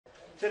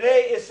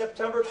Today is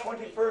September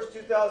 21st,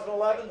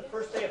 2011, the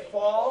first day of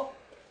fall.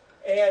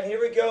 And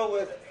here we go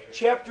with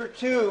Chapter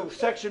 2,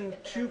 Section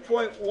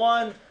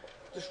 2.1,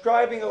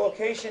 describing a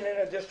location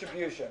in a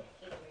distribution.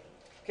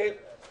 Okay.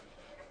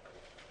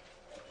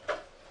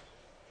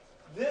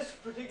 This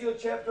particular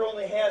chapter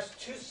only has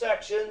two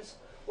sections.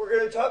 We're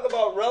going to talk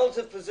about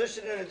relative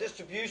position in a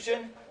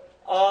distribution.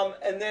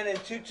 And then in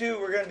 2.2,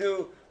 we're going to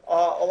do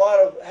a lot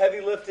of heavy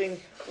lifting.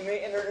 We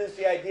may introduce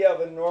the idea of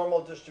a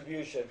normal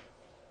distribution.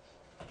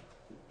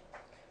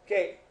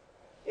 Okay,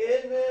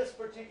 in this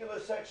particular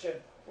section,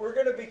 we're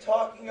going to be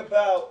talking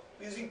about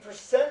using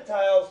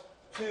percentiles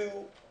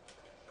to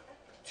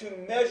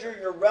measure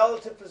your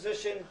relative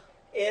position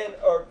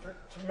to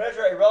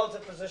measure a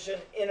relative position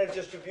in a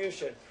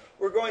distribution.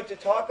 We're going to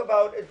talk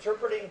about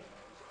interpreting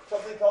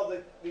something called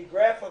the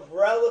graph of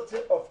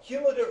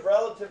cumulative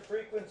relative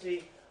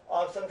frequency,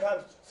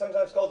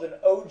 sometimes called an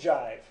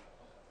ogive.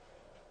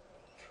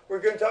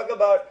 We're going to talk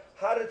about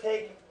how to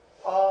take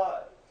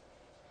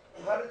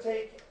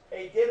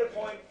a data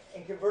point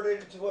and convert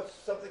it into what's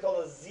something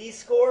called a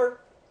z-score.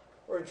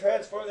 We're going to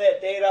transform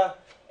that data,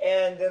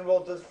 and then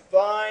we'll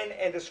define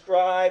and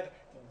describe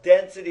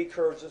density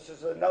curves. This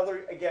is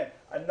another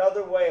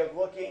way of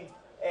looking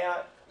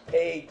at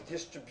a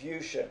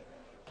distribution.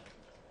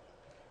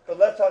 But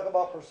let's talk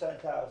about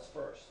percentiles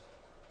first.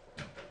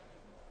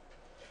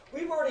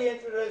 We've already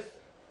introduced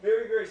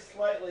very, very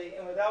slightly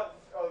and without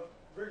a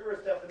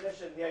rigorous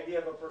definition the idea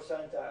of a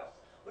percentile.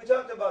 We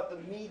talked about the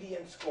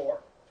median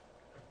score.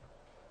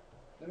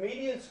 The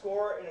median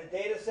score in a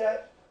data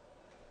set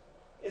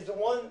is the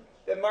one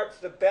that marks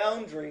the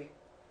boundary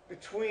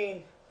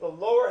between the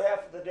lower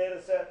half of the data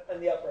set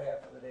and the upper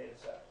half of the data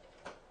set.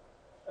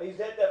 I use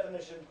that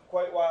definition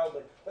quite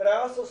wildly. But I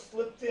also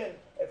slipped in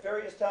at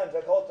various times.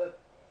 I called it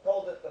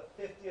the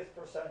 50th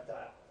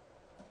percentile.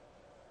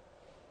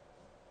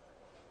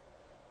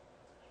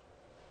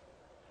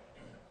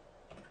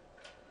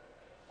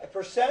 A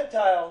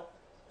percentile,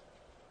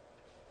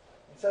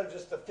 instead of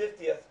just the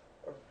 50th,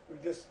 or we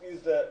just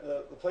use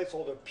the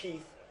placeholder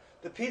pth.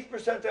 The pth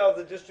percentile of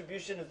the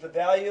distribution is the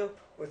value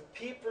with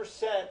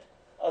p%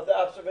 of the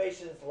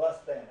observations less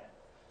than it.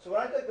 So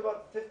when I talked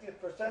about the 50th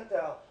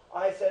percentile,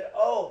 I said,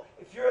 oh,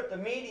 if you're at the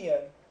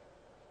median,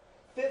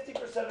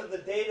 50% of the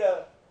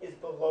data is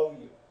below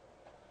you.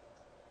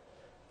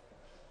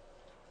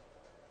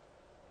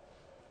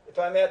 If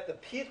I'm at the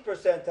pth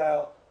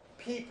percentile,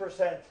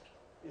 p%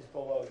 is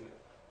below you.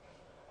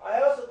 I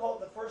also call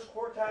the first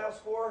quartile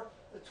score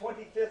the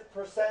 25th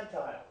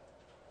percentile.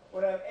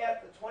 When I'm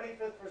at the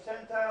 25th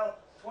percentile,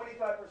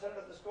 25%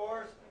 of the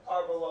scores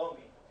are below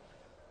me.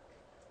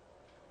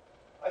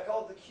 I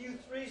called the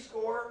Q3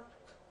 score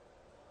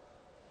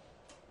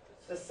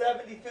the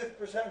 75th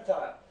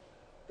percentile,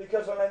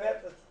 because when I'm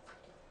at the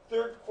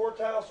third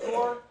quartile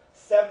score,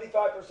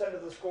 75%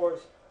 of the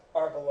scores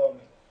are below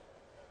me.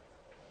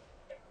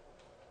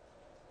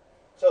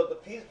 So the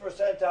pth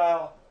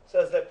percentile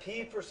says that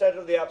p%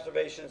 of the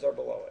observations are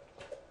below it.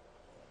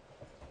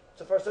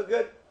 So far, so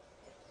good?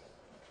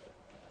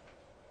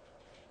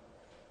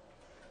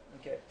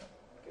 Okay,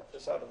 get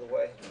this out of the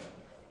way.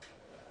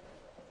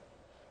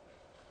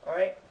 All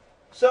right,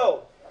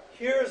 so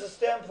here's a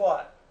stem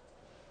plot.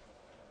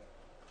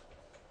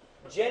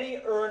 Jenny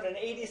earned an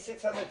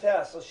 86 on the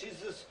test, so she's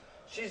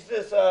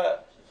this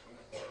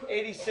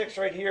 86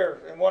 right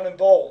here, and one in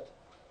bold.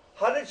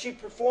 How did she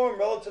perform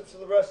relative to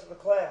the rest of the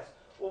class?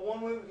 Well, one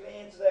way we can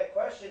answer that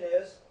question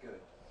is good,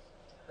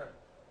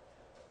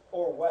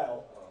 or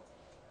well.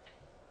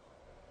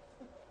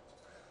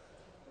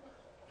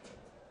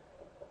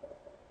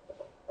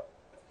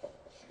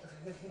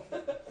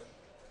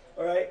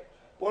 All right.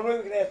 One way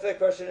we can answer that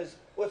question is,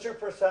 what's your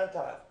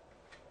percentile?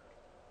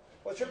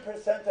 What's your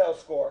percentile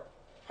score?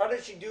 How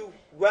did she do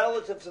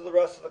relative to the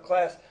rest of the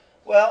class?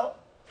 Well,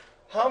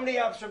 how many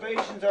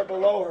observations are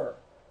below her?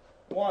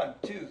 1,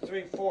 2,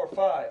 3, 4,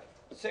 5,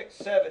 6,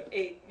 7,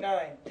 8,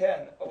 9,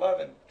 10,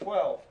 11,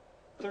 12,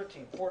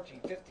 13, 14,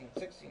 15,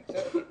 16,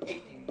 17,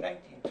 18,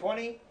 19,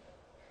 20,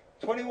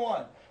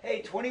 21.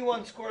 Hey,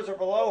 21 scores are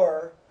below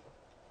her.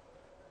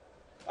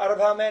 Out of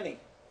how many?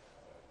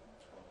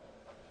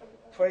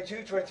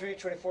 22, 23,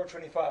 24,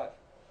 25.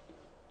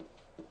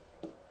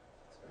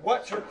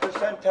 What's her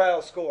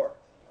percentile score?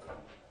 I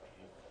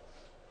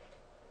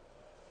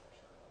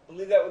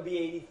believe that would be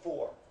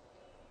 84.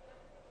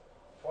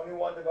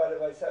 21 divided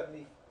by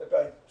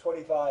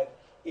 25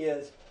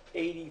 is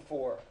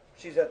 84.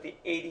 She's at the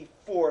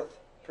 84th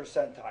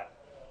percentile.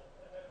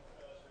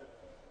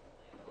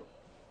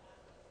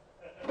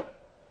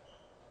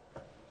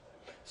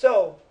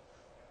 So,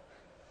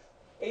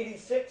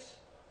 86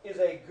 is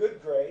a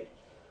good grade.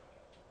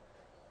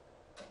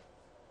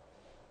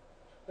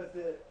 But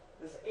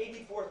this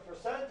 84th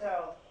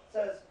percentile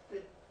says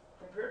that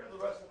compared to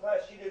the rest of the class,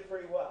 she did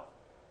pretty well.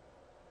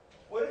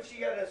 What if she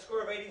got a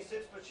score of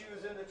 86, but she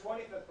was in the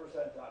 25th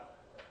percentile?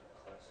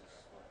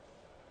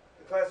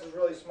 The class is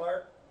really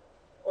smart,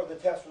 or the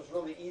test was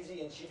really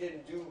easy and she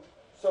didn't do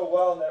so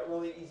well in that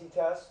really easy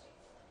test?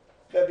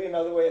 That'd be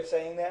another way of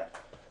saying that.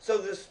 So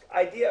this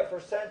idea of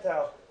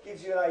percentile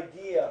gives you an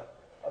idea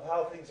of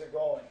how things are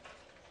going.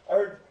 I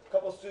heard a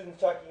couple students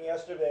talking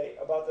yesterday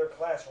about their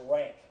class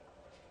rank.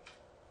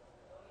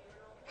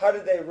 How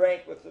did they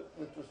rank with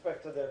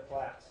respect to their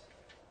class?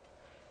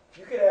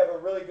 You could have a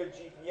really good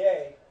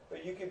GPA,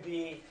 but you could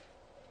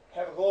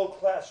have a low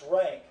class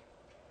rank.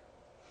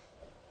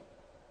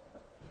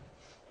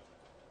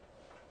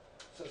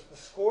 So the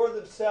score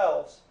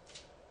themselves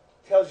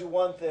tells you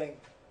one thing.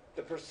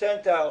 The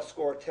percentile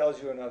score tells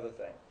you another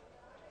thing.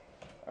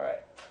 All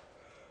right.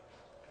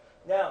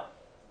 Now,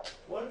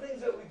 one of the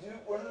things that we do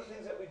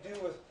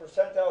with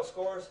percentile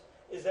scores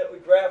is that we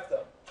graph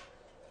them.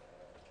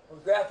 We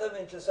graph them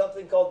into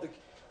something called the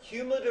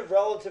cumulative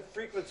relative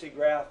frequency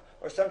graph,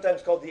 or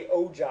sometimes called the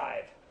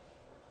ogive.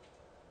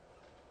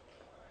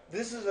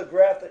 This is a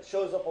graph that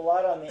shows up a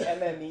lot on the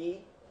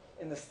MME,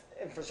 and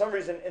for some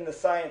reason in the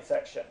science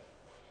section.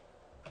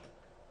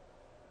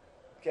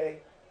 Okay,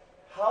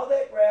 how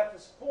that graph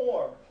is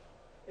formed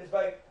is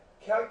by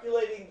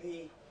calculating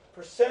the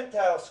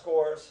percentile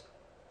scores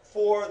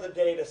for the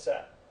data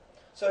set.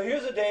 So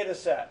here's a data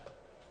set.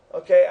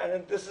 Okay,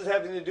 and this is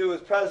having to do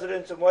with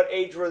presidents and what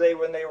age were they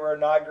when they were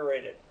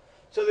inaugurated.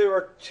 So there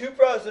were 2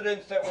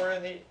 presidents that were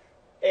in the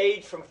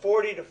age from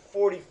 40 to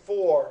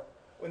 44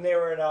 when they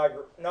were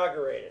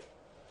inaugurated.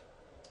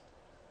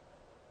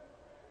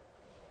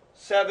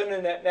 7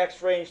 in that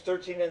next range,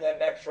 13 in that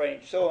next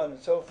range, so on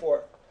and so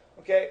forth.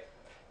 Okay,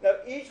 now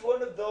each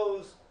one of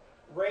those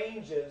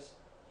ranges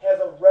has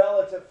a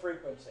relative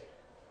frequency.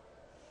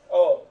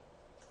 Oh,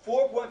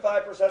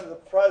 4.5% of the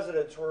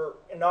presidents were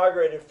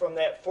inaugurated from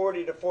that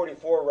 40 to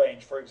 44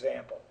 range, for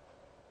example.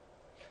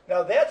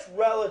 Now that's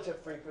relative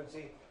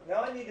frequency.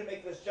 Now I need to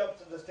make this jump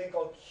to this thing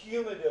called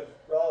cumulative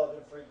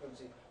relative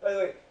frequency. By the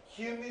way,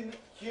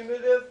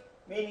 cumulative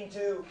meaning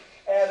to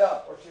add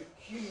up or to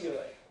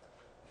accumulate.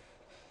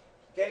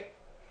 Okay?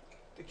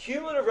 The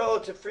cumulative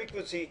relative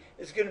frequency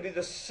is going to be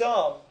the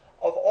sum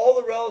of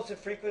all the relative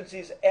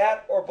frequencies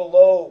at or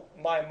below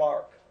my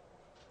mark.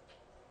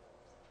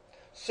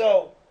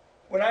 So,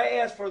 when I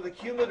ask for the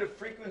cumulative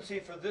frequency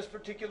for this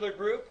particular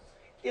group,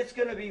 it's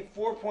going to be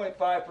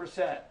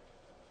 4.5%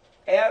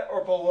 at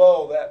or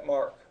below that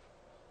mark.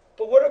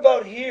 But what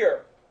about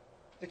here?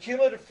 The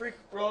cumulative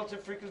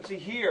relative frequency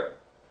here.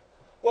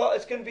 Well,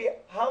 it's going to be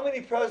how many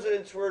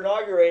presidents were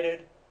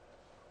inaugurated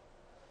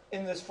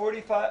in this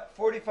 45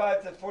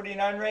 to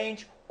 49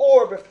 range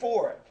or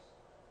before it.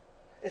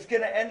 It's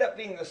going to end up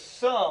being the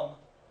sum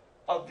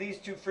of these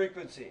 2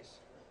 frequencies.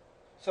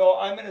 So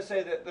I'm going to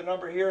say that the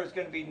number here is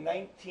going to be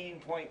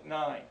 19.9%.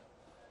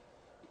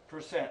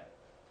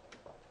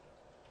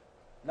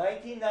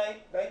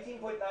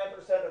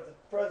 19.9% of the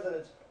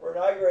presidents were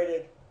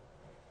inaugurated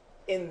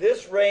in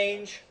this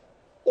range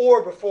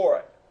or before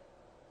it.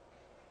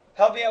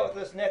 Help me out with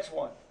this next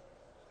one.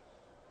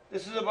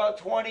 This is about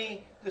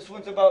 20. This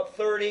one's about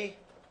 30.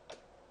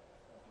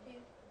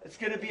 It's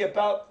going to be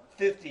about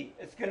 50.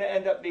 It's going to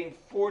end up being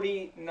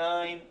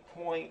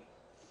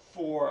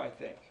 49.4, I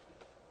think.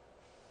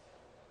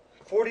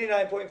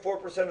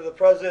 49.4% of the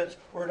presidents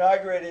were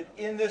inaugurated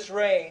in this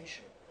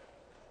range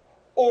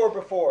or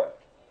before it.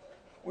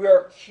 We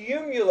are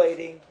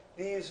accumulating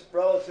these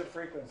relative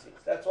frequencies.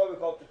 That's why we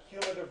call it the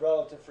cumulative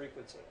relative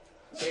frequency.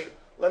 Okay,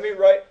 let me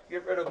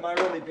get rid of my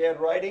really bad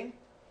writing.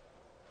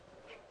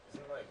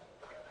 Isn't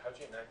how'd you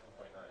get 19.9?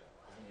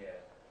 Yeah.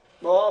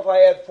 Well, if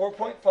I add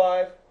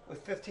 4.5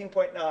 with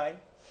 15.9, 20.4.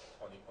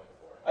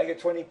 I get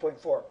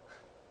 20.4.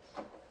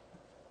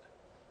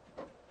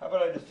 How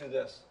about I just do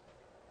this?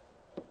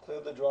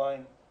 Clear the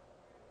drawing,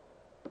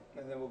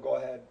 and then we'll go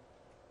ahead.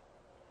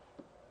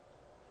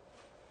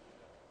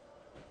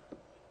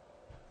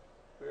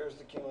 Where's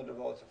the cumulative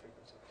relative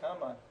frequency?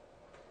 Come on.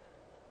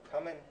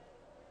 Come in.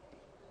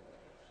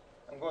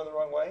 I'm going the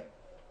wrong way?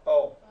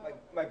 Oh,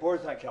 my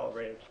board's not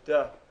calibrated.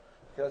 Duh.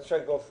 Okay, let's try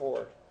to go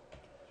forward.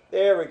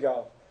 There we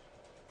go.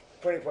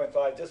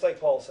 20.5, just like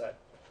Paul said.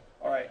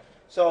 All right.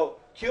 So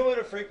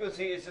cumulative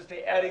frequency is just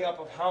the adding up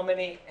of how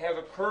many have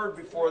occurred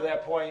before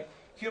that point.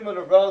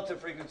 Cumulative relative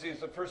frequency is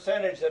the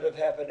percentage that have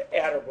happened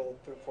at or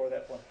before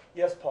that point.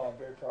 Yes, Paul, I'm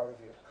very proud of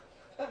you.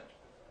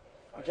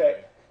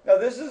 Okay. Now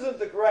this isn't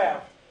the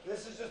graph.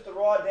 This is just the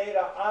raw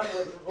data on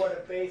which we're going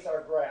to base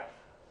our graph.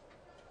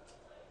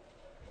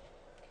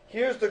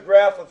 Here's the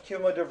graph of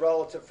cumulative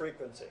relative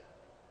frequency.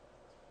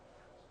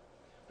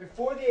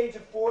 Before the age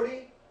of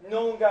 40,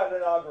 no one got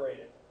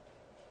inaugurated.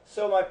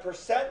 So my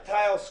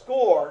percentile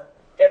score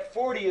at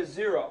 40 is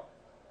 0.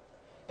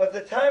 But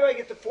the time I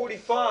get to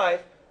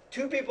 45,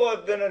 2 people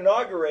have been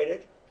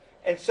inaugurated,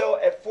 and so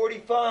at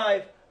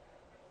 45,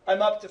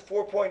 I'm up to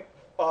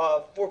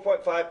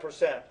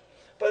 4.5%.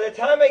 By the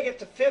time I get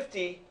to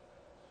 50,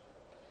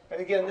 and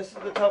again, this is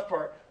the tough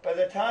part, by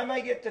the time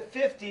I get to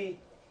 50,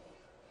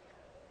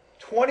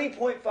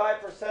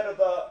 20.5% of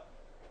the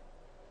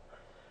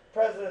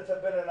presidents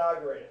have been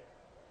inaugurated.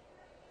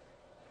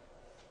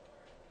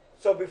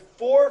 So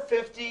before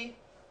 50,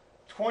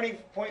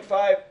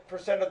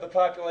 20.5% of the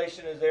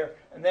population is there,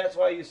 and that's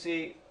why you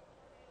see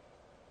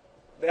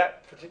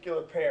that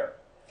particular pair,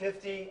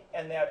 50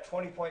 and that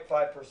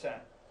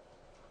 20.5%.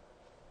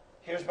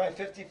 Here's my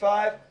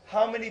 55.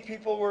 How many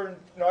people were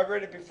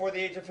inaugurated before the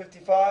age of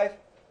 55?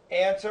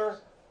 Answer,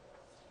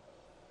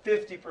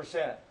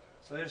 50%.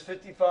 So there's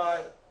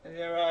 55, and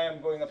there I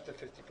am going up to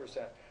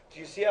 50%. Do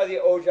you see how the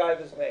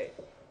ogive is made?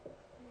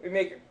 We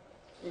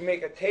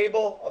make a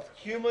table of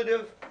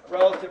cumulative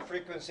relative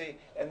frequency,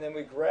 and then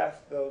we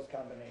graph those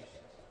combinations.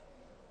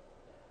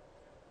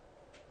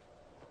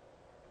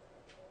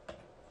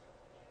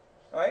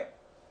 All right?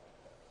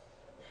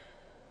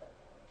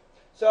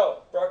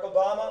 So, Barack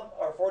Obama,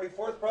 our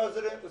 44th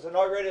president, was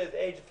inaugurated at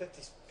the age of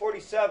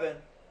 47.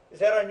 Is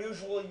that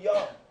unusually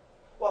young?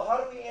 Well, how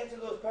do we answer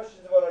those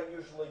questions about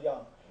unusually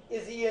young?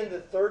 Is he in the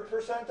 3rd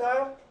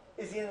percentile?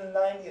 Is he in the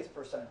 90th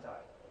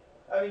percentile?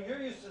 I mean,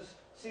 you're used to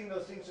seeing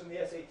those things from the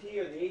SAT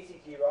or the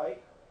ACT,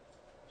 right?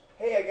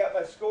 Hey, I got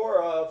my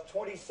score of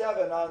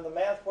 27 on the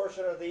math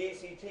portion of the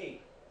ACT.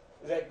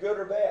 Is that good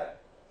or bad?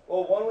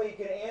 Well, one way you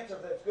can answer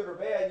if that's good or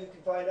bad, you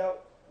can find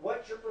out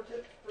what's your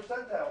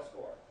percentile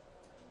score.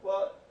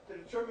 Well, to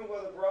determine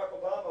whether Barack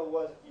Obama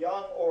was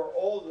young or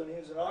old when he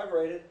was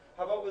inaugurated,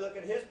 how about we look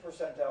at his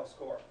percentile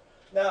score?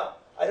 Now,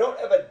 I don't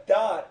have a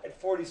dot at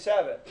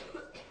 47,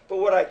 but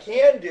what I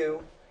can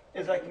do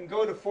is I can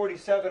go to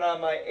 47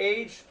 on my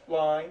age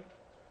line.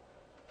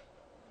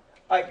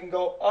 I can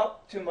go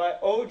up to my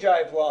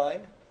ogive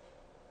line,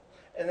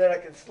 and then I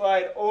can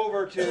slide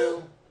over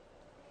to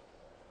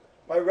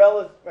my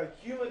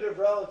cumulative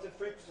relative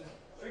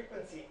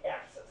frequency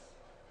axis.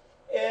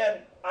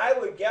 And I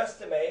would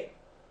guesstimate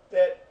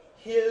that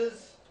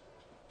his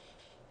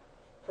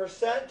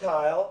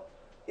percentile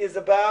is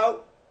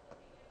about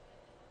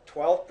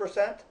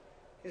 12%.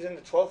 He's in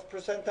the 12th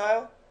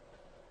percentile.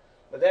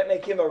 Would that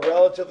make him a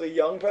relatively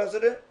young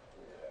president?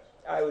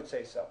 I would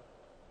say so.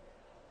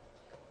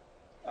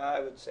 I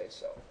would say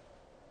so.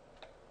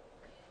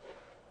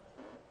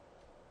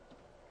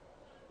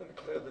 Let me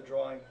clear the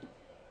drawing.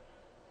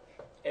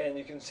 And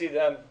you can see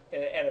them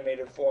in an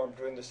animated form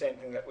doing the same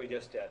thing that we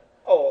just did.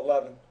 Oh,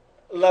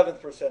 11th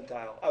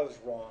percentile. I was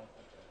wrong.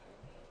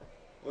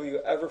 Will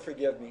you ever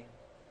forgive me?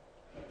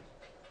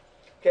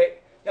 Okay,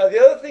 now the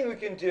other thing we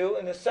can do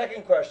in the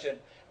second question,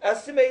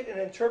 estimate and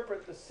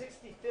interpret the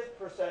 65th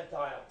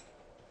percentile.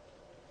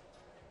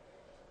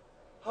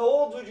 How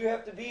old would you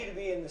have to be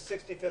in the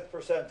 65th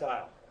percentile?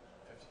 59.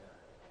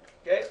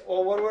 Okay,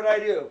 well, what would I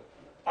do?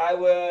 I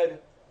would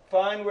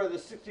find where the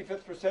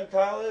 65th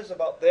percentile is,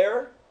 about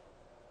there.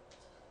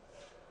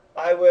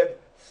 I would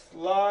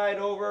slide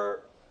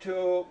over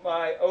to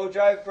my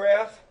ogive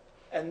graph,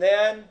 and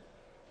then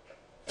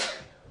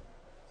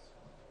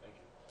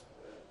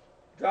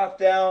drop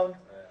down.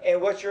 And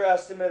what's your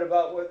estimate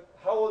about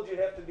how old you'd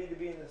have to be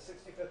in the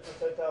 65th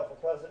percentile for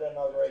president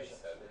inauguration?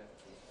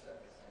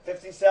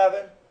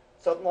 57,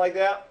 something like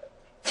that.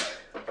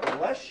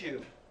 Bless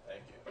you.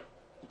 Thank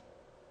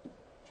you.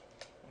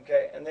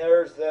 Okay, and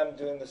there's them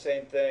doing the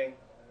same thing,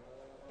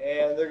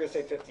 and they're going to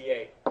say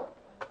 58.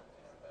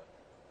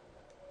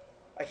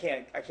 I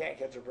can't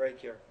catch a break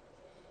here.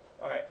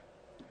 All right.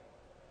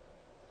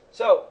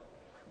 So,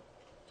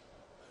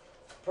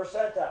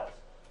 percentiles.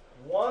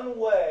 One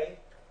way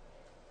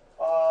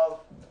of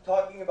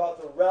talking about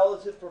the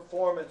relative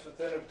performance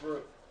within a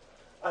group.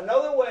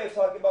 Another way of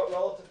talking about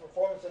relative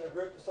performance in a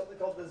group is something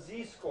called the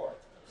z-score,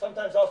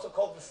 sometimes also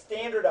called the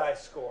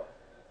standardized score.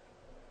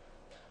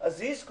 A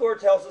z-score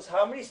tells us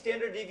how many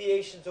standard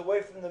deviations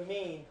away from the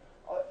mean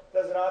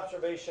does an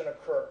observation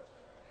occur,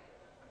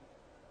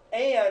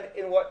 and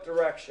in what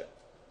direction.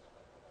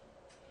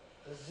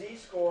 The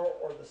z-score,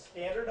 or the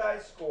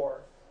standardized score,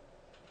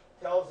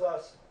 tells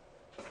us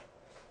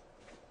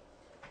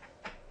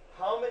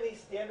how many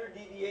standard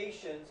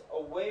deviations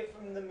away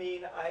from the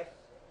mean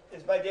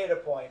is my data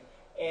point,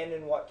 and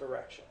in what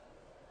direction.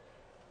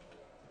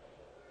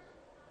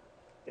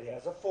 It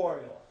has a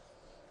formula.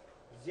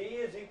 Z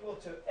is equal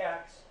to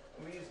x,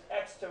 and we use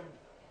x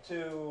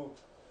to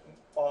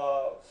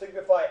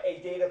signify a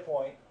data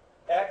point.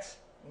 X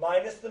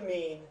minus the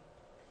mean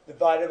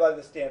divided by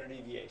the standard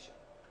deviation.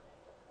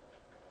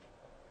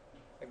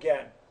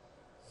 Again,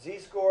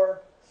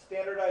 z-score,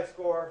 standardized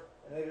score,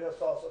 and they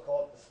just also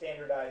call it the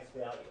standardized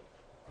value.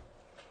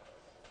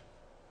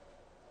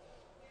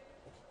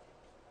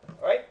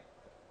 All right?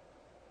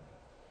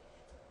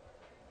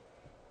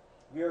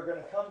 We are going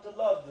to come to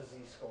love the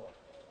z-score.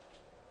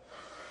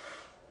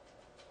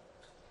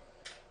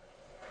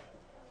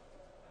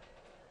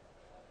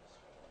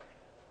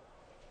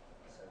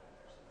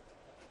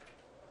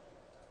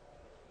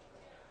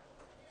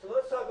 So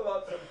let's talk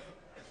about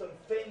some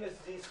famous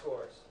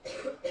z-scores.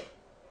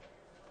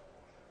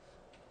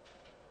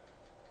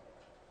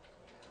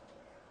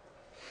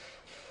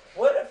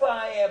 What if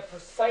I am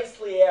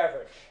precisely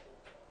average?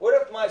 What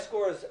if my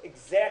score is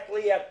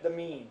exactly at the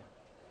mean?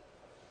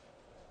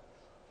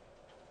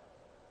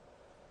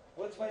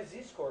 What's my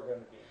z-score going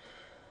to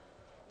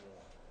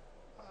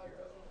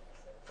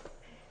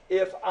be?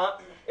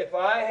 If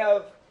I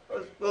have,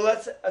 well,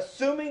 let's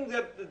assuming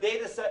that the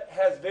data set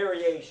has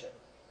variation,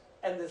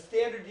 and the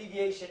standard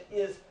deviation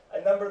is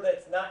a number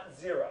that's not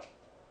 0.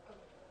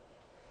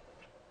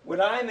 When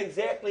I'm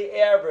exactly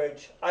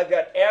average, I've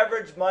got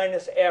average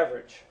minus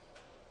average.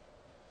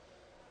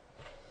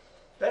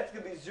 That's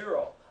going to be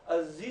 0.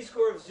 A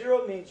z-score of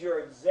 0 means you're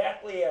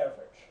exactly average.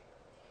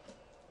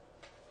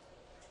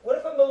 What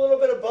if I'm a little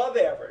bit above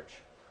average?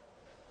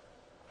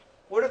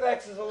 What if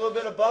x is a little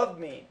bit above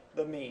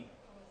the mean?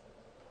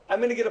 I'm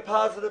going to get a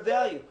positive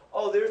value.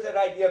 Oh, there's that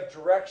idea of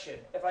direction.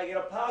 If I get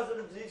a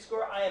positive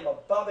z-score, I am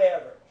above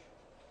average.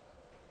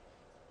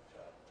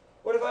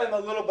 What if I'm a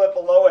little bit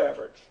below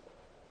average?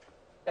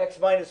 X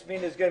minus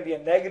mean is going to be a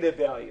negative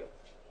value.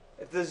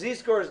 If the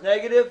z-score is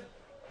negative,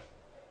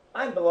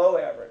 I'm below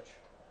average.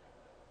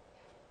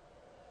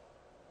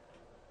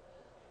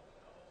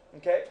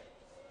 Okay?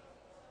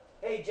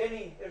 Hey,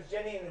 Jenny, there's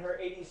Jenny and her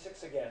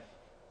 86 again.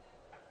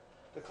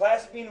 The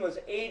class mean was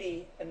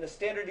 80 and the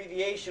standard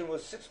deviation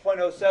was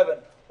 6.07.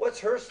 What's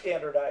her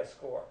standardized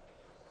score?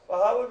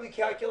 Well, how would we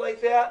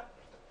calculate that?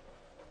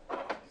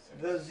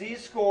 The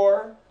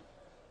z-score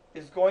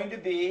is going to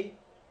be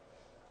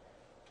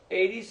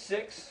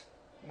 86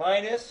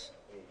 minus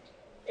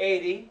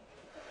 80,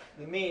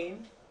 the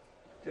mean,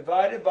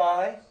 divided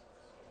by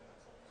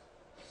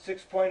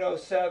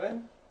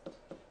 6.07.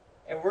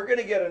 And we're going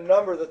to get a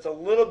number that's a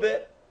little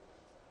bit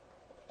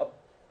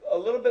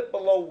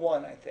below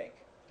 1, I think.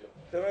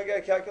 Do I get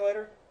a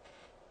calculator?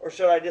 Or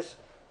should I just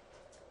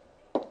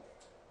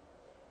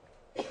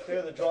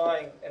clear the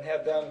drawing and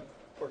have them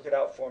work it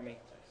out for me?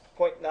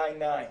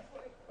 0.99.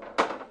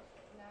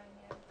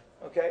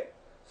 Okay?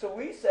 So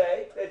we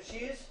say that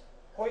she's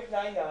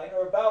 0.99,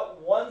 or about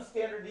 1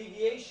 standard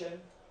deviation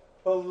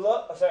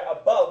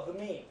above the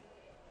mean.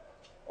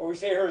 Or we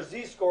say her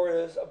z-score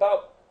is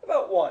about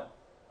 1.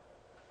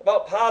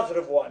 About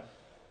positive 1.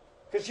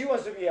 Because she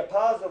wants to be a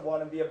positive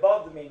 1 and be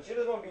above the mean. She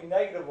doesn't want to be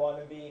negative 1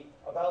 and be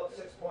about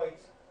 6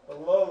 points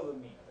below the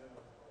mean.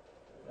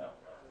 No.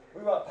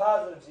 We want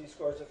positive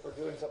z-scores if we're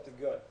doing something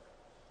good.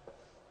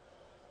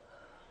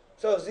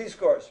 So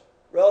z-scores,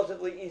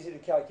 relatively easy to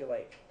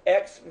calculate.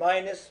 X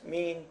minus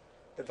mean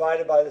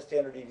divided by the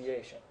standard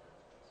deviation.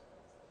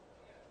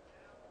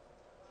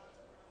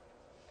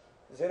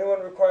 Does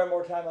anyone require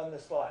more time on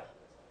this slide?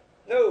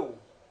 No.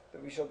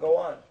 Then we shall go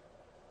on.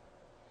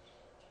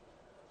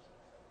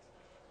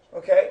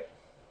 Okay,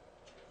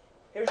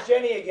 here's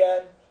Jenny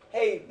again.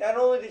 Hey, not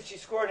only did she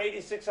score an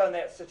 86 on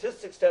that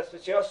statistics test,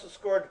 but she also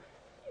scored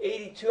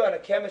 82 on a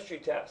chemistry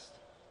test.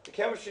 The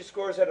chemistry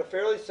scores had a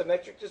fairly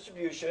symmetric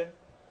distribution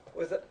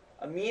with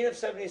a mean of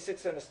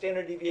 76 and a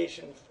standard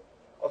deviation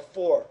of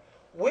 4.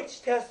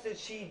 Which test did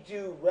she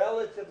do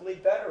relatively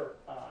better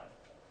on?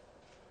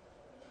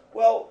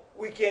 Well,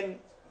 we can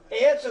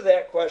answer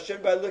that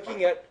question by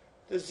looking at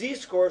the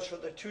z-scores for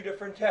the 2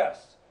 different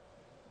tests.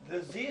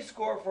 The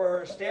z-score for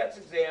her stats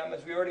exam,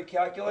 as we already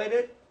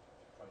calculated,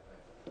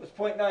 was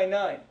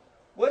 0.99.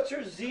 What's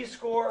her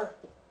z-score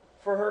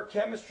for her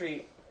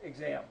chemistry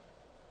exam?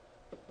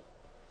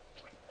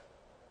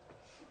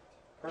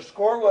 Her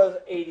score was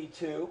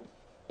 82.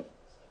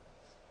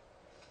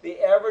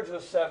 The average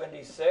was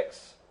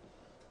 76.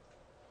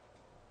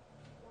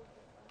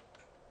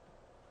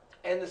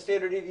 And the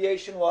standard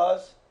deviation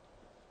was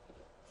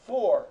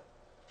 4.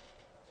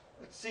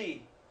 Let's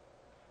see.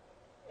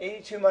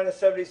 82 minus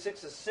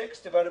 76 is 6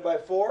 divided by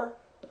 4.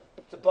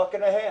 It's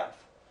 $1.50.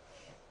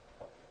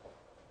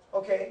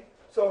 Okay,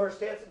 so her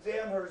stats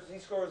exam, her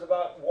z-score is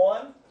about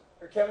 1.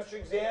 Her chemistry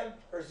exam,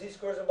 her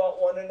z-score is about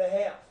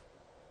 1.5.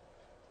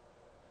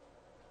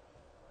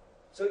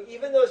 So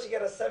even though she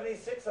got a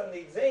 76 on the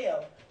exam,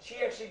 she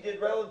actually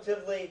did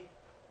relatively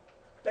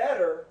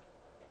better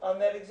on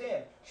that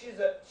exam. She's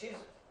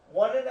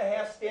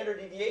 1.5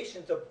 standard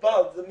deviations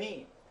above the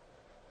mean.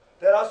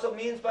 That also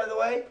means, by the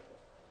way,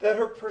 that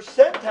her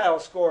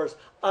percentile scores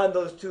on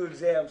those 2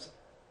 exams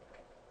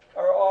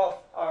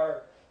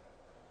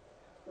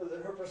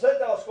her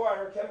percentile score on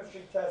her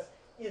chemistry test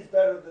is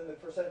better than the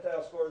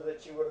percentile score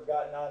that she would have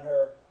gotten on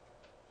her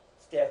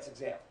stats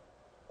exam.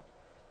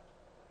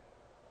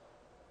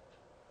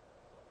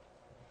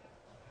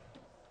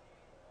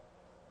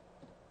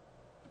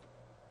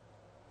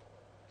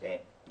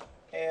 Okay,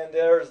 and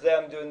there's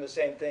them doing the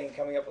same thing,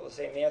 coming up with the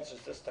same answers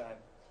this time.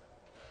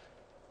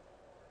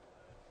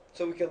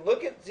 So we can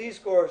look at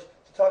z-scores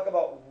to talk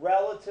about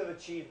relative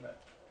achievement.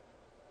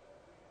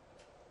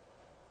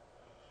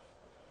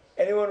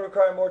 Anyone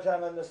require more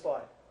time on this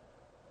slide?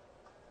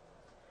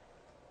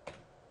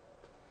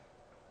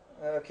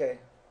 Okay.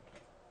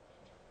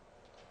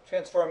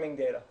 Transforming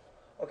data.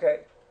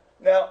 Okay.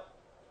 Now,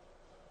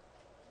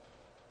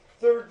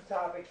 third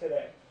topic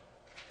today.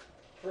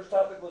 First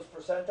topic was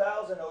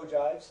percentiles and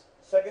ogives.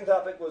 Second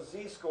topic was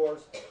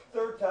z-scores.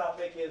 Third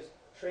topic is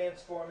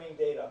transforming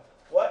data.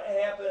 What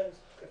happens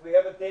if we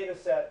have a data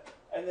set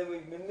and then we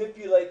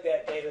manipulate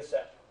that data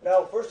set?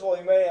 Now, first of all,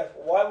 you may ask,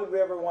 why would we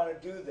ever want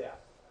to do that?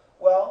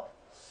 Well,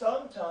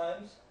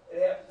 sometimes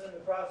it happens in the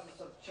process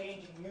of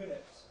changing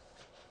units.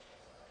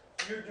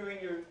 You're doing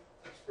your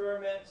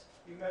experiments,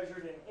 you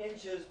measured in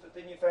inches, but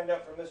then you find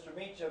out from Mr.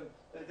 Meacham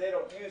that they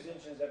don't use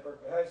inches at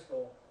Berkeley High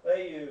School.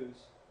 They use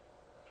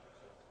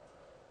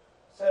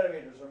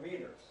centimeters or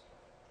meters.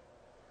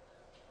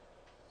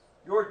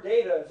 Your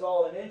data is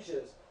all in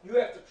inches. You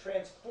have to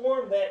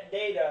transform that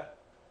data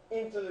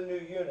into the new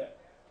unit.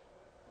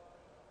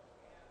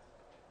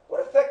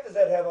 What effect does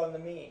that have on the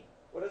mean?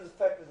 What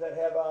effect does that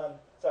have on,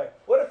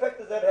 what effect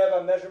does that have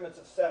on measurements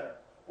of center?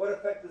 What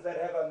effect does that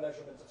have on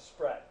measurements of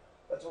spread?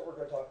 That's what we're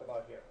going to talk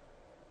about here.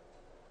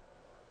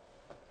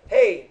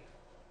 Hey,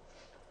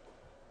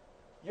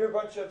 you're a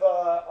bunch of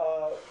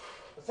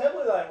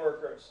assembly line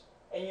workers,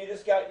 and you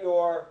just got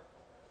your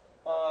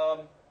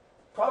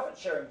profit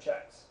sharing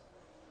checks.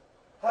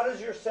 How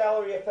does your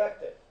salary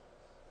affect it?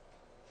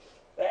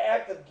 The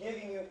act of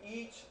giving you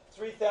each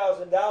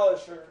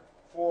 $3,000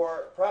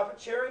 for profit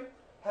sharing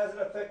has an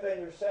effect on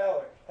your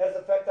salary, has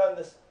an effect on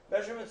the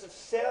measurements of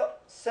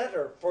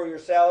center for your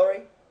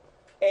salary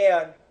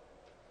and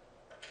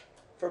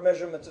for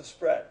measurements of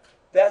spread.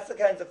 That's the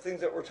kinds of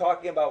things that we're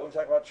talking about when we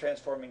talk about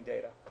transforming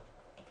data.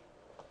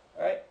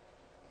 All right?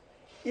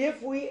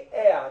 If we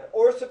add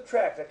or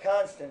subtract a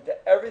constant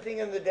to everything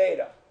in the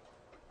data,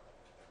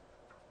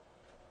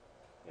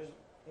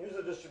 here's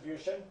a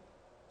distribution.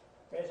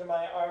 Imagine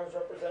my arms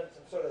represent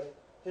some sort of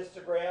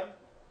histogram.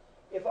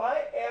 If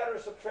I add or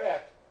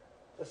subtract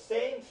the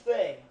same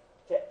thing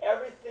to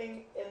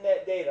everything in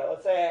that data,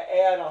 let's say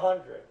I add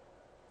 100,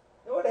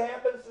 you know what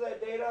happens to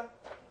that data?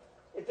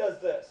 It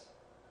does this.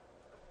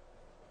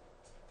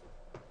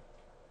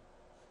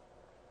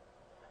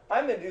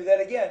 I'm going to do that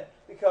again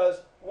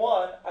because,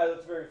 one, I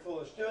looked very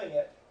foolish doing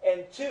it,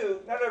 and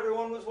two, not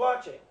everyone was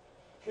watching.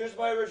 Here's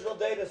my original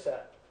data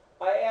set.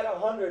 I add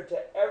 100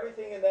 to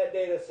everything in that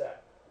data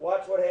set.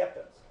 Watch what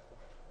happens.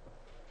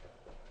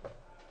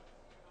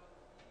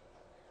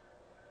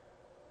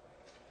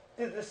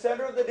 Did the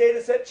center of the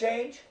data set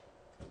change?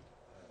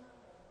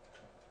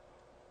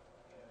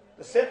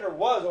 The center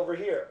was over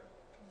here,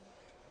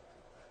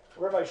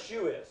 where my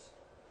shoe is.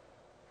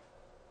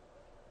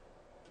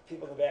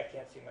 People in the back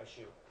can't see my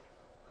shoe.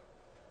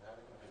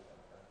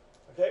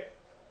 Okay?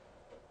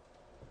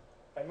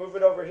 I move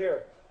it over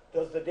here.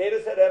 Does the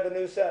data set have a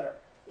new center?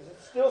 Is it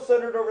still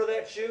centered over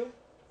that shoe?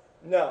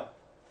 No.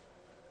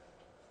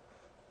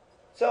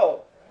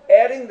 So,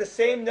 adding the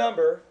same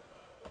number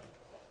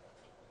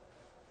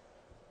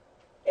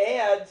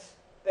adds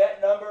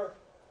that number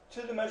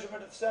to the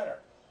measurement of center.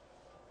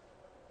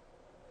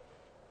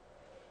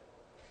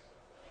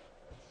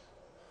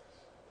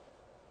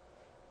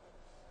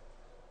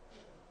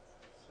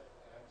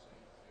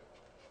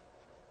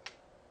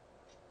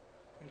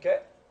 Okay?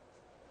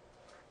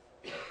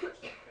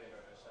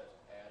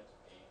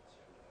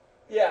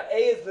 Yeah, A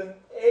is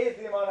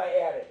the amount I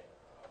added.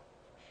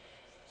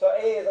 So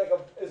A is like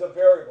a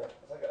variable.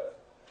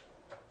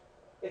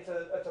 It's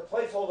a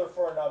placeholder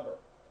for a number.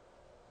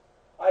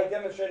 I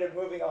demonstrated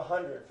moving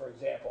 100, for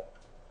example.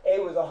 A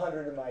was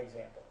 100 in my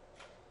example.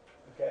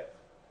 Okay?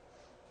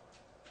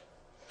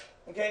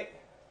 Okay?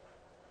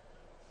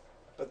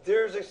 But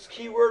there's this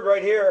key word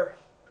right here.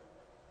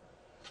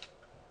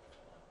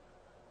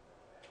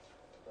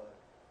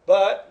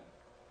 But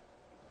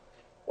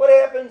what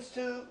happens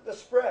to the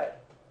spread?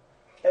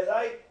 As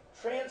I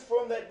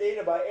transform that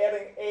data by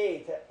adding A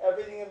to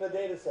everything in the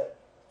data set,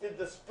 did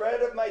the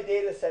spread of my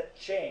data set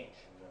change?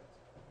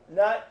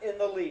 Not in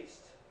the least.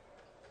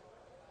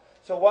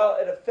 So while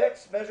it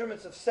affects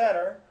measurements of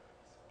center,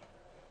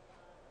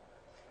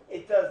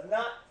 it does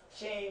not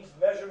change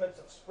measurements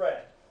of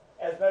spread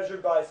as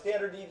measured by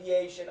standard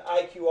deviation,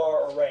 IQR,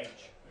 or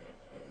range.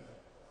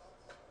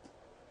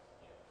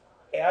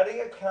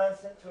 Adding a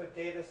constant to a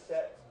data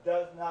set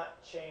does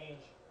not change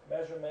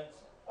measurements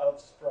of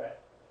spread.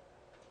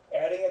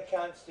 Adding a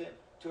constant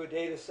to a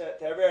data set,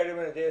 to every item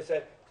in a data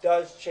set,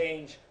 does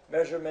change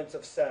measurements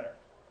of center.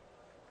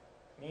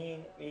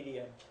 Mean,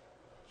 median,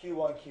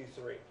 Q1,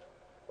 Q3.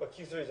 Well,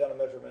 Q3 is on a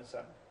measurement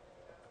center.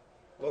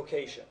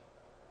 Location.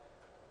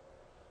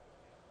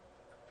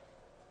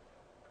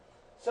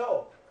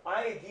 So,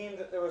 I deemed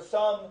that there was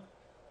some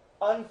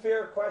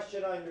unfair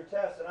question on your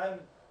test, and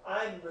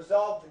I'm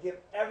resolved to give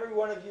every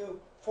one of you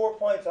 4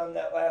 points on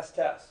that last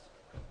test.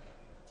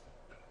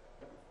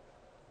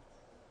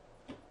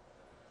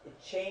 It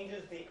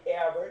changes the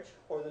average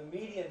or the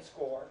median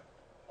score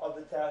of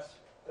the test,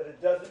 but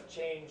it doesn't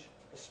change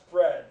the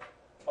spread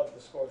of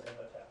the scores in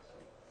the test.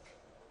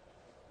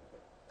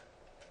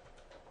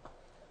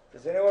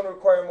 Does anyone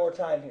require more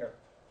time here?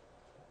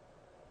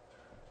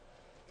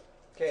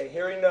 Okay,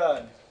 hearing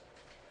none.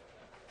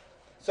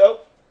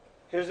 So,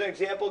 here's an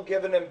example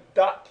given in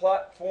dot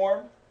plot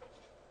form.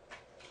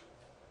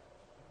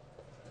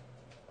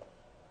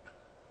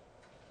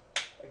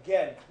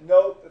 Again,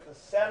 note that the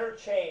center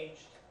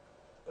changed,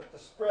 but the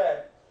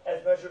spread,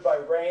 as measured by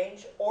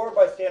range or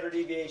by standard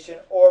deviation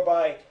or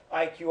by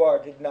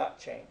IQR, did not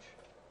change.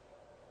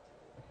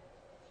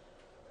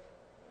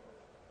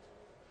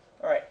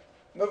 All right,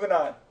 moving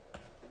on.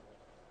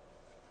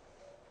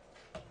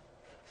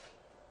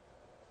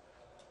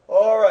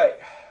 All right,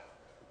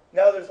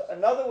 now there's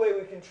another way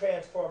we can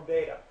transform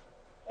data.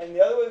 And the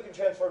other way we can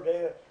transform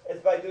data is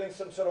by doing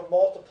some sort of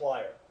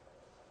multiplier.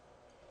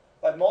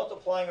 By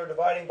multiplying or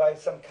dividing by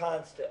some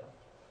constant.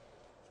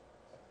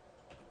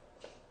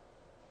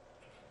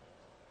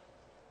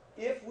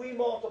 if we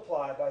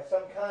multiply by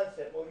some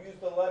constant, we'll use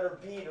the letter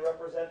B to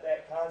represent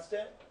that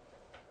constant.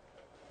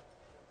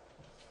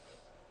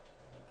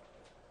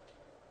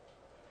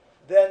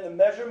 Then the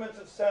measurements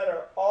of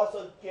center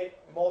also get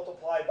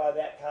multiplied by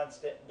that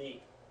constant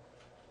B.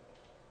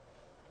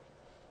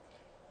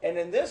 And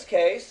in this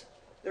case,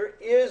 there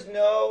is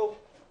no...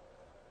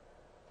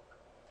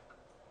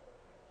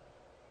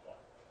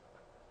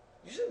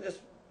 Usually this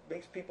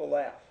makes people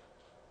laugh.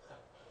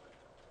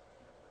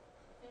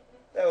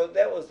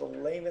 That was the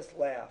lamest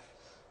laugh.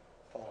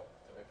 Paul.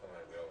 To make fun of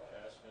my real life.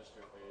 Ask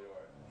Mr.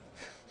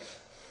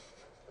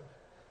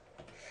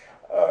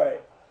 Theodore. All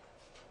right.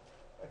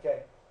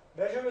 Okay.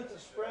 Measurements of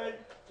spread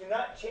do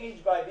not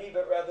change by B,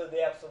 but rather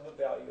the absolute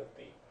value of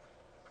B.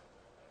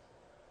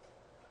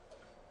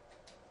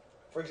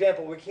 For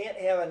example, we can't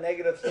have a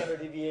negative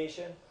standard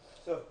deviation.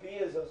 So if B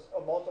is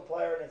a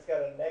multiplier and it's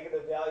got a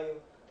negative value,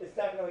 it's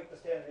not going to make the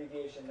standard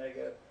deviation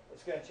negative.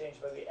 It's going to change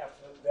by the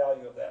absolute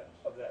value of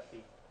that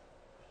B.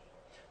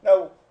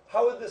 Now,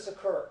 how would this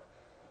occur?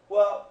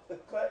 Well, the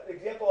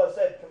example I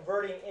said,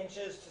 converting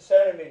inches to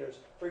centimeters,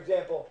 for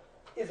example,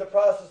 is a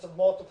process of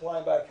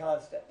multiplying by a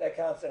constant. That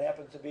constant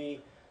happens to be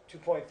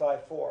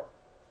 2.54.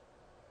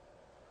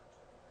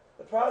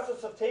 The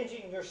process of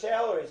changing your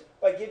salaries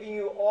by giving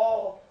you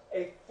all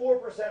a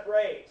 4%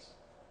 raise.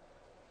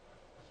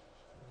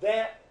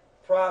 That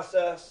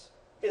process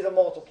is a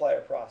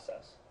multiplier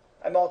process.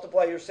 I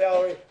multiply your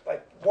salary by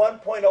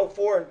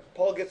 1.04 and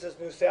Paul gets his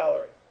new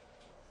salary.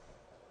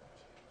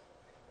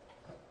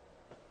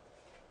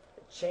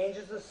 It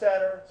changes the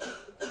center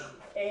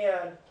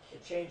and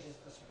it changes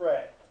the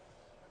spread.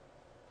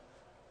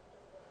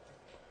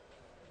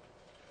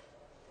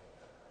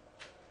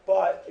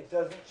 But it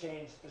doesn't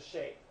change the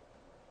shape.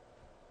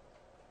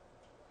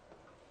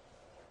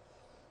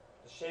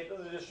 The shape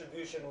of the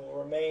distribution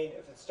will remain,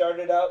 if it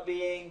started out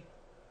being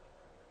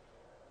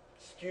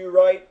skew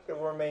right, it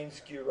will remain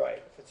skew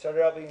right. If it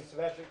started out being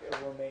symmetric, it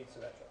will remain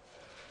symmetric.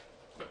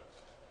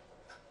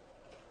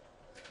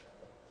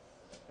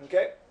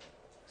 Okay?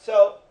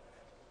 So,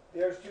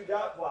 there's two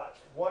dot plots.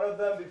 One of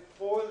them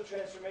before the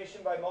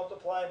transformation by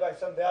multiplying by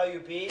some value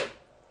B.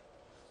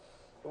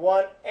 The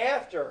one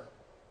after.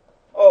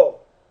 Oh,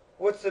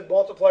 what's the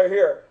multiplier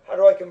here? How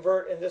do I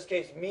convert, in this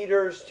case,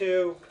 meters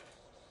to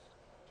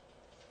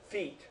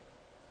feet?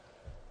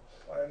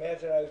 I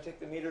imagine I would take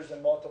the meters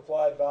and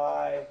multiply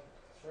by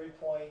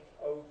 3.02,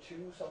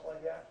 something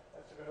like that.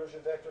 That's the conversion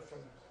vector from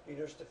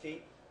meters to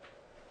feet.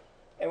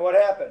 And what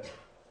happened?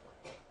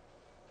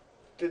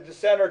 Did the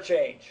center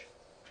change?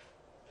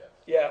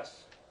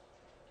 Yes.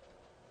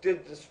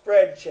 Did the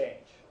spread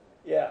change?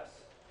 Yes.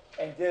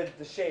 And did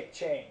the shape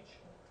change?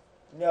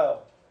 No.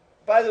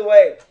 By the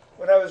way,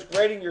 when I was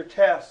grading your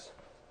tests,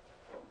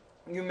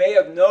 you may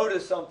have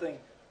noticed something,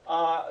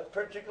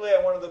 particularly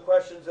on one of the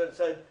questions that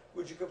said,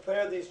 would you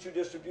compare these two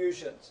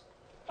distributions?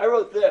 I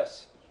wrote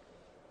this.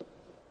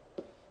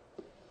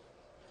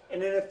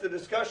 And then if the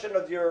discussion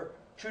of your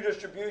two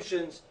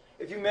distributions,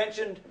 if you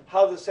mentioned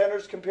how the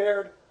centers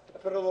compared, I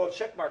put a little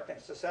check mark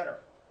next to center.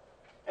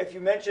 If you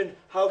mentioned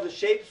how the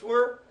shapes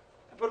were,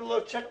 I put a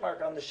little check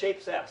mark on the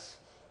shapes S.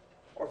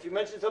 Or if you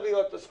mentioned something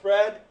about the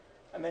spread,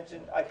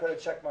 I put a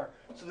check mark.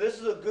 So this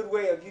is a good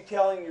way of you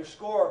telling your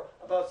score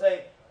about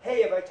saying,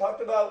 hey, if I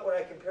talked about when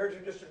I compared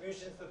two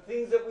distributions, the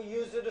things that we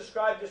use to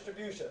describe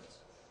distributions: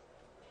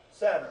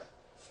 center,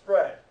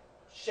 spread,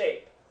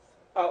 shape,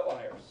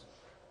 outliers.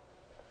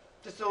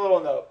 Just a little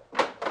note.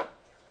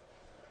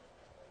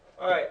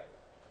 All right.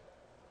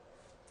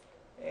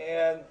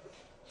 And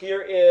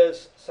here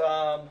is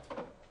some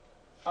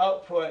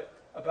output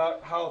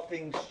about how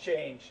things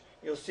change.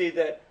 You'll see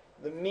that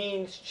the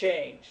means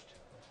changed.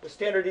 The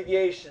standard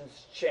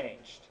deviations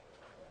changed.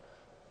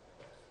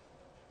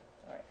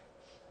 All right.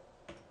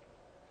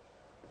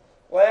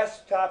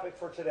 Last topic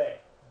for today,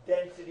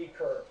 density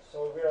curves.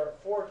 So we are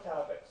 4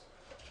 topics.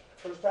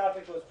 First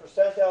topic was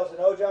percentiles and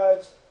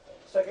ogives.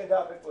 Second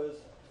topic was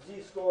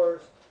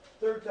z-scores.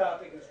 Third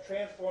topic is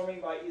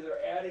transforming by either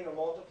adding or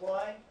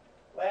multiplying.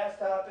 Last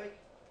topic,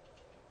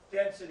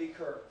 density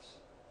curves.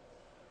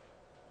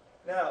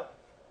 Now,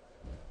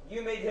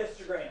 you made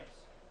histograms.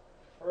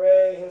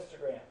 Hooray,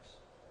 histograms.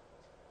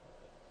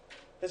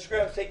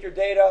 Histograms take your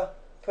data,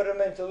 put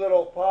them into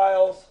little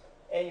piles,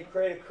 and you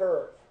create a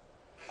curve.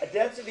 A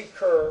density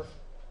curve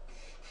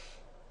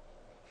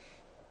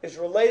is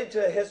related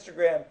to a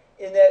histogram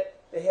in that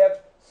they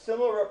have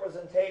similar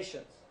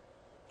representations.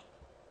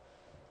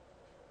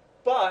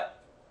 But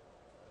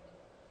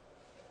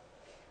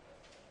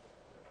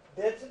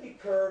density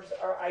curves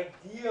are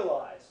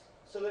idealized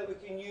so that we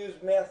can use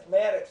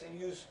mathematics and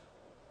use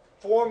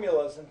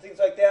formulas and things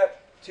like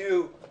that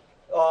to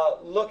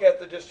look at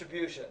the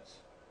distributions.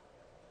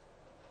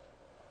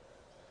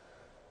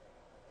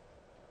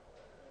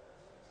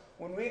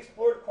 When we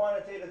explored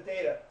quantitative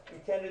data, we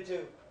tended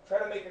to try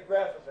to make a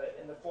graph of it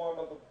in the form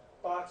of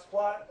a box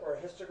plot or a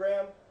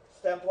histogram,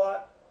 stem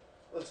plot.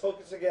 Let's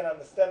focus again on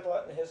the stem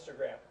plot and the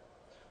histogram.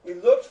 We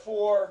looked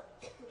for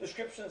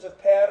descriptions of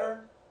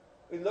pattern.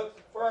 We looked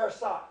for our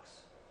socks.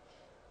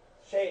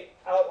 shape,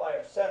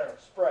 outlier, center,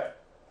 spread.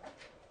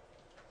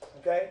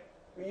 Okay?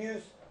 We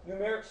use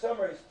numeric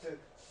summaries to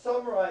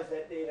summarize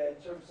that data in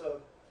terms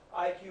of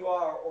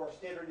IQR or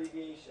standard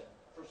deviation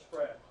for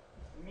spread,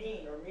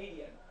 mean or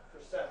median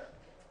for center.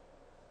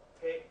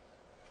 Okay?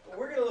 But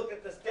we're going to look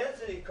at this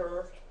density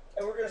curve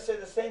and we're going to say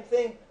the same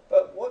thing,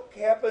 but what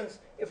happens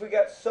if we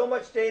got so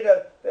much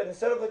data that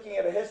instead of looking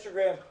at a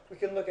histogram, we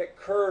can look at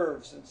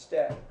curves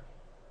instead?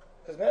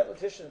 Because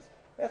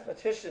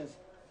mathematicians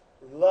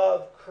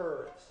love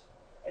curves.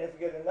 And if we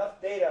get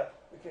enough data,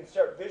 we can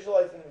start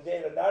visualizing the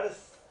data not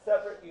as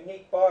separate,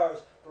 unique bars,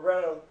 but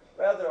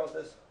rather on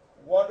this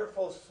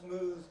wonderful,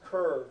 smooth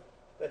curve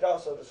that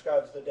also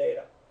describes the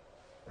data.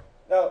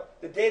 Now,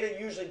 the data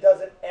usually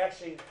doesn't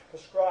actually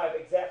prescribe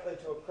exactly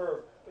to a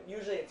curve, but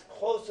usually it's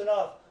close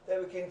enough that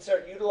we can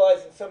start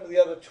utilizing some of the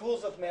other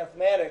tools of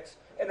mathematics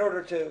in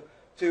order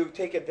to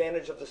take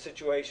advantage of the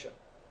situation.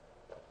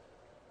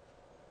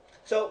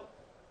 So,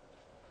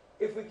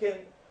 if we can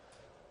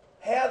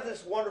have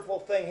this wonderful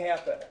thing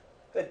happen,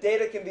 that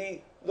data can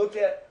be looked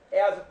at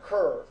as a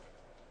curve,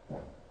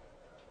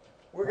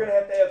 we're going to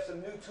have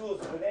some new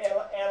tools for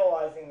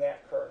analyzing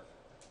that curve.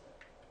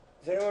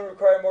 Does anyone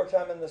require more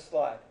time on this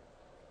slide?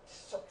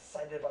 So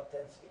excited about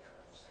density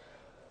curves.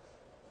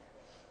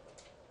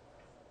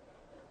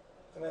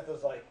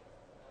 Samantha's like,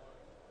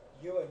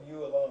 you and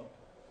you alone.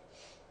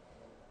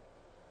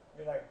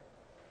 You're not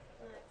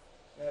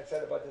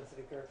excited about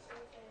density curves? Okay.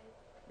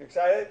 You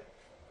excited?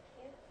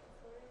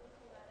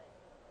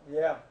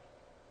 Yeah, Yeah.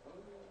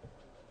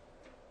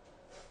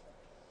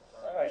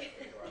 All right.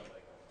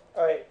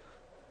 All right.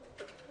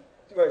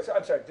 Wait, so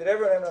I'm sorry. Did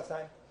everyone have enough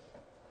time?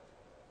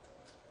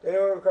 Did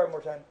anyone require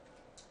more time?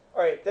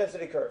 All right,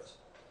 density curves.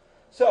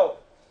 So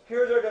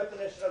here's our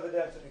definition of a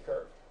density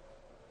curve.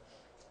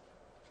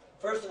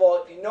 First of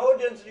all, you know a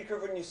density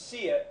curve when you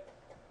see it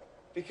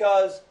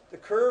because the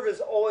curve is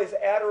always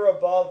at or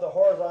above the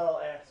horizontal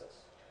axis.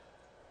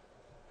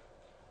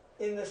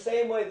 In the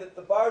same way that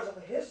the bars of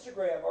a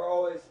histogram are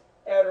always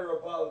at or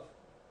above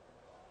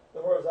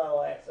the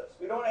horizontal axis.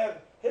 We don't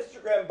have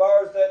histogram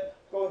bars that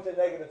go into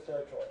negative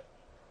territory.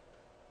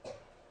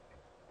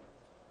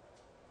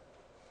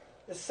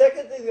 The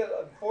second thing that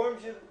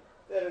informs you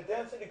that a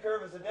density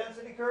curve is a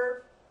density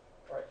curve,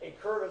 or a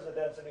curve is a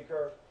density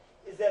curve,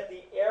 is that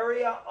the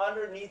area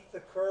underneath the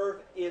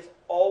curve is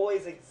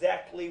always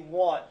exactly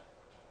 1.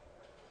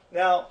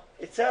 Now,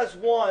 it says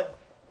 1,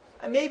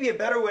 and maybe a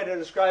better way to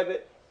describe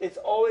it, it's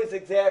always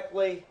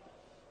exactly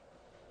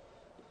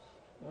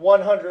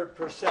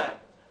 100%.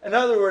 In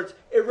other words,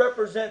 it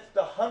represents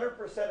the 100%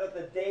 of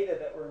the data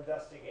that we're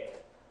investigating.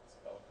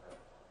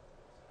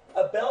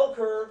 A bell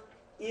curve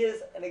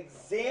is an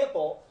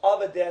example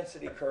of a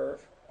density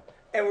curve,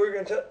 and we're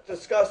going to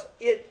discuss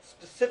it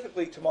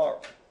specifically tomorrow.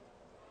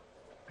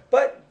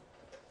 But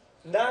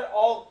not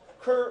all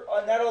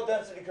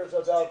density curves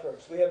are bell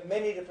curves. We have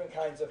many different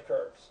kinds of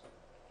curves.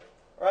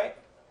 Right?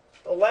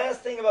 The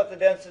last thing about the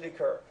density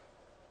curve,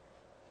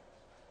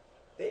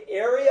 the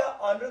area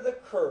under the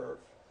curve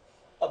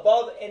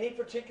above any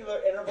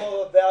particular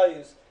interval of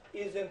values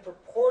is in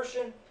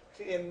proportion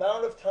to the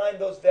amount of time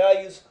those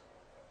values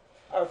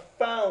are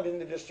found in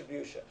the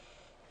distribution.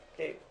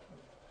 Okay,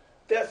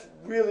 that's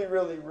really,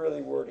 really,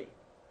 really wordy.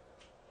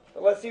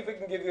 But let's see if we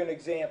can give you an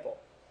example.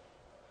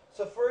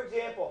 So for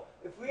example,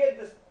 if we had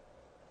this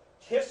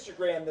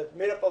histogram that's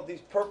made up of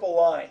these purple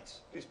lines,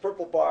 these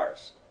purple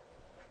bars.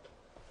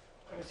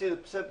 You can see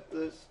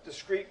the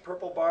discrete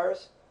purple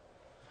bars.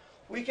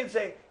 We can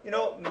say, you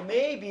know,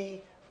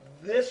 maybe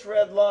this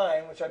red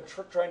line, which I'm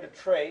trying to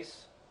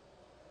trace,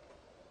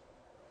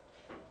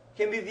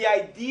 can be the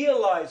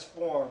idealized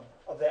form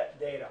of that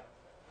data.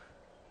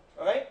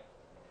 All right?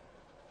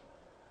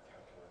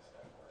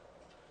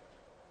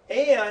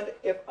 And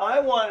if I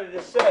wanted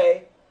to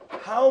say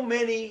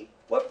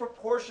what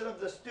proportion of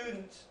the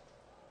students,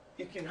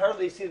 you can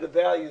hardly see the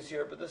values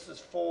here, but this is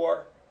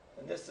 4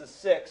 and this is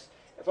 6.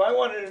 If I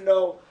wanted to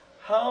know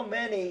how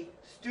many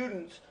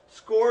students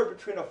scored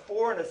between a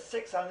 4 and a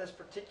 6 on this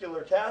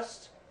particular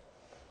test,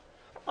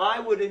 I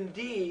would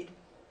indeed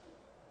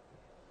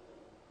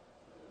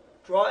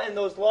draw in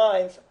those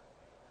lines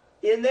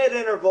in that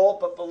interval,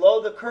 but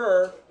below the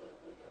curve.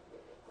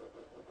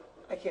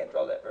 I can't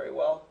draw that very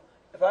well.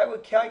 If I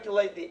would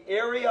calculate the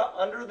area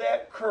under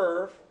that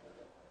curve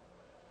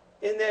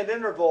in that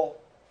interval,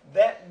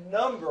 that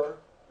number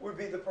would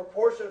be the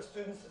proportion of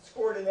students that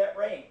scored in that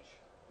range.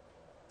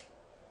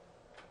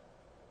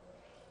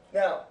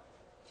 Now,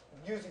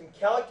 using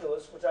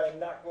calculus, which I am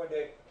not going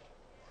to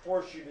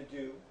force you to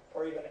do,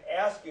 or even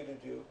ask you to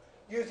do,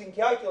 using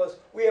calculus,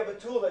 we have a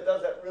tool that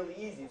does that really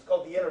easy. It's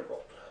called the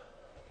integral.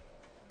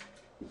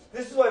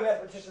 This is why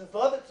mathematicians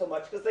love it so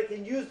much, because they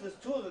can use this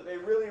tool that they're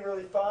really,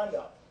 really fond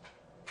of.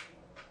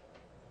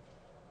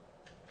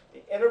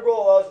 The integral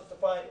allows us to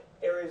find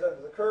areas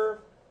under the curve.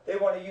 They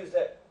want to use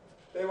that.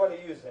 They want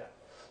to use that.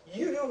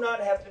 You do not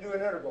have to do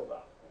an integral,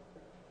 though.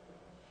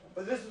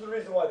 But this is the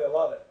reason why they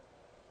love it.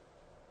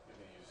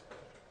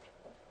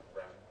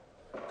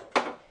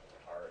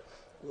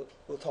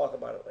 We'll talk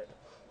about it later.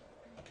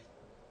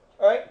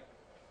 All right?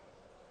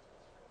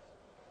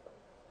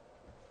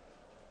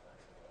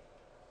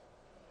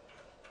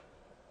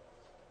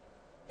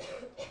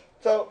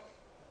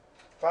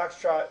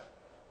 Foxtrot.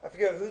 I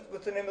forget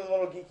what's the name of the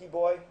little geeky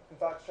boy in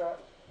Foxtrot.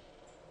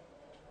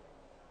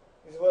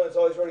 He's the one that's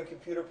always running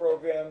computer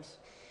programs.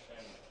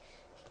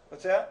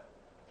 What's that?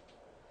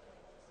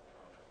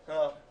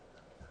 Oh.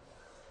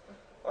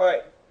 All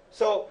right.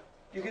 So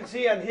you can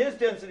see on his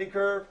density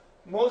curve,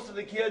 most of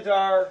the kids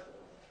are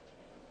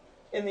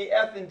in the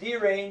F and D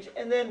range,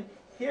 and then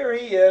here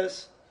he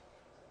is.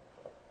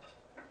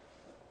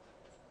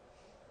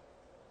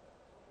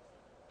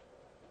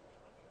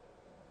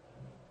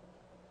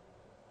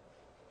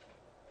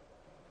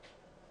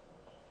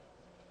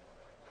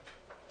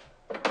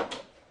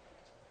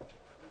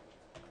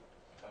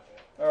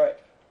 All right.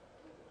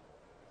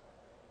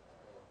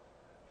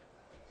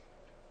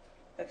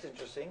 That's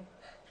interesting.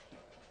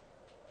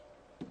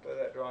 Look at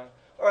that drawing.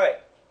 All right.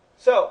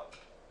 So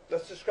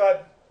let's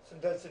describe some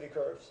density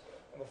curves,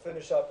 and we'll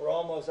finish up. We're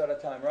almost out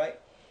of time, right?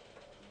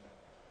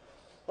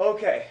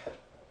 Okay.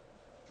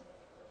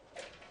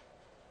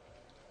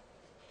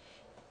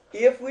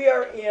 If we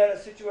are in a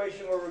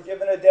situation where we're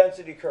given a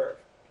density curve,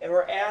 and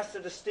we're asked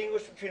to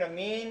distinguish between a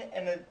mean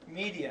and a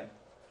median,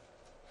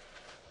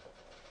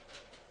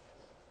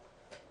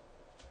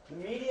 the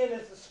median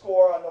is the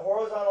score on the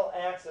horizontal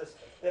axis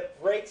that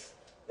breaks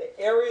the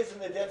areas in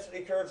the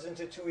density curves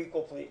into two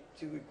equal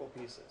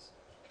pieces.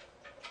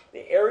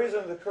 The areas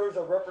of the curves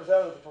are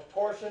represented as the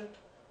proportion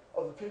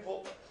of the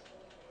people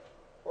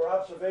or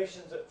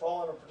observations that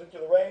fall in a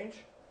particular range.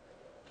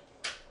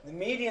 The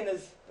median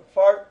is the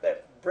part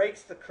that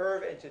breaks the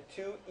curve into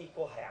two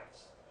equal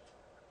halves.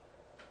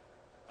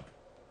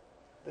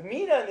 The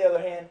mean, on the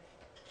other hand,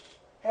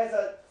 has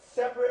a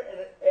separate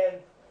and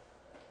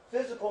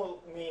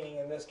physical meaning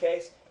in this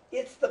case.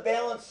 It's the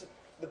balance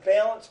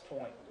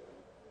point.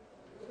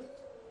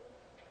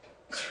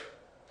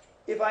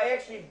 If I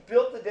actually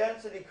built the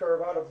density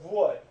curve out of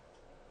wood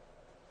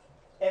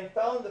and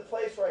found the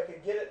place where I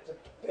could get it to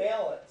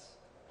balance,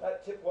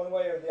 not tip one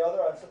way or the other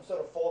on some sort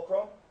of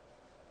fulcrum,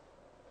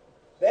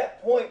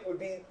 that point would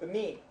be the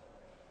mean.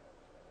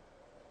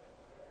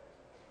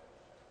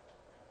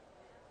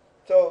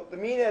 So the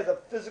mean has a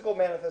physical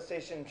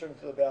manifestation in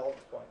terms of the balance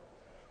point.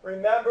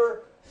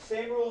 Remember,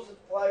 same rules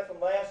apply from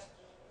last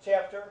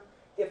chapter.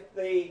 If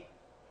the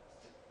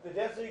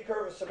density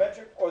curve is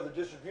symmetric or the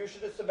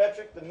distribution is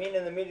symmetric, the mean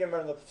and the median are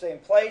in the same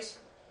place.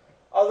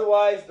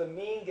 Otherwise, the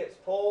mean gets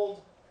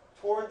pulled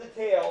toward the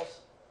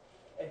tails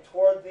and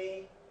toward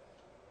the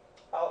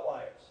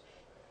outliers.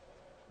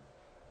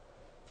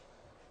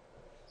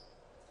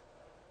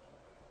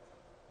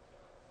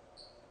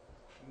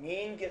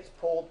 Mean gets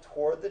pulled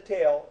toward the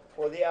tail,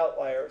 toward the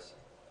outliers,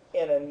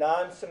 in a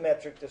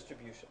non-symmetric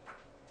distribution.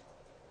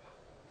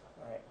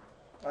 All right.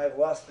 I have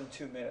less than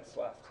 2 minutes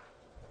left.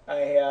 I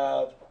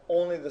have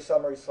only the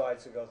summary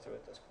slides to go through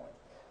at this point.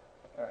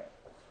 All right.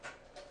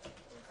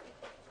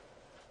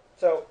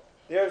 So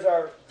there's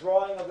our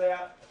drawing of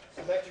that.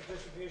 Symmetric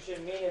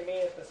distribution, mean and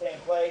mean at the same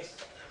place.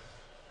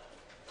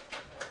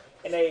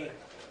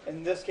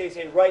 In this case,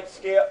 a right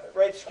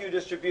skew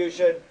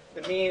distribution,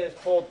 the mean is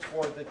pulled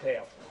toward the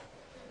tail.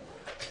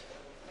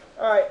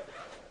 All right.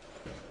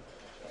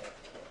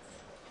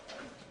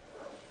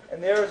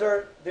 And there's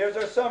our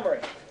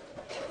summary.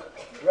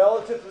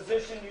 Relative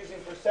position using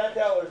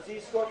percentile or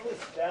z-score. Please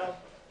sit down.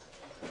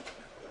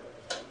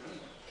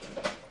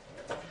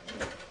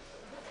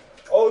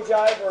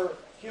 Ogive or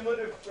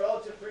cumulative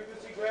relative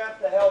frequency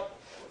graph to help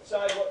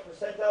decide what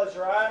percentiles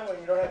you're on when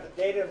you don't have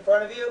the data in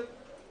front of you.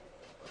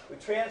 We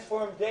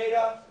transform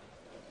data.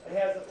 It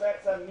has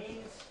effects on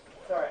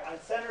on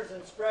centers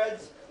and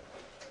spreads,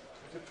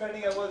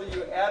 depending on whether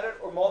you add it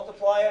or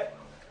multiply it.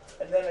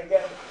 And then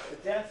again, the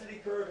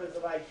density curve is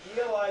an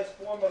idealized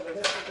form of a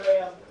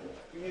histogram.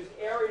 We use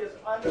areas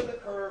under the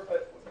curve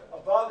but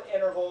above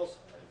intervals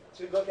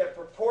to look at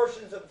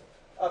proportions of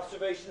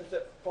observations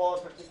that fall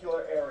in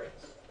particular areas.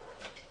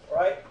 All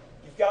right?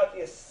 You've got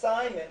the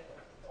assignment.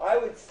 I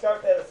would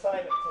start that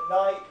assignment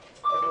tonight,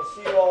 and we'll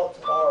see you all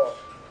tomorrow.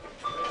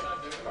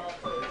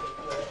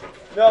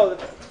 No,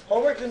 the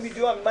homework's going to be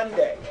due on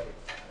Monday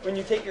when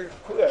you take your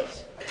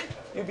quiz.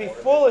 You'd be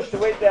foolish to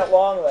wait that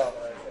long, though.